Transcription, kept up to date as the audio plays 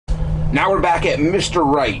Now we're back at Mr.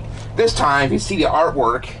 Right. This time, you see the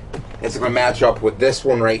artwork, it's going to match up with this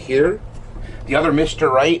one right here. The other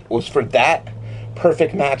Mr. Right was for that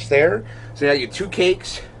perfect match there. So now you have two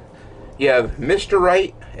cakes. You have Mr.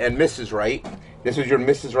 Right and Mrs. Right. This was your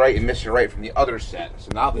Mrs. Right and Mr. Right from the other set. So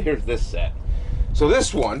now here's this set. So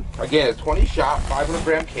this one, again, is 20 shot, 500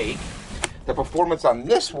 gram cake. The performance on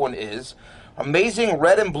this one is amazing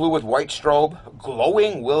red and blue with white strobe,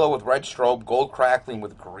 glowing willow with red strobe, gold crackling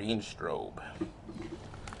with green strobe.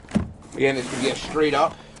 Again, it's going to be a straight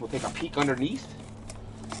up. We'll take a peek underneath.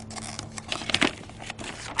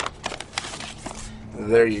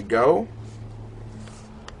 There you go.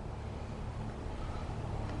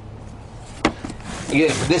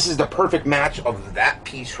 Again, this is the perfect match of that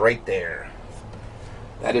piece right there.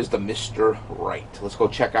 That is the Mr. Right. Let's go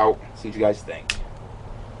check out, see what you guys think.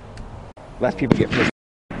 Less people get pissed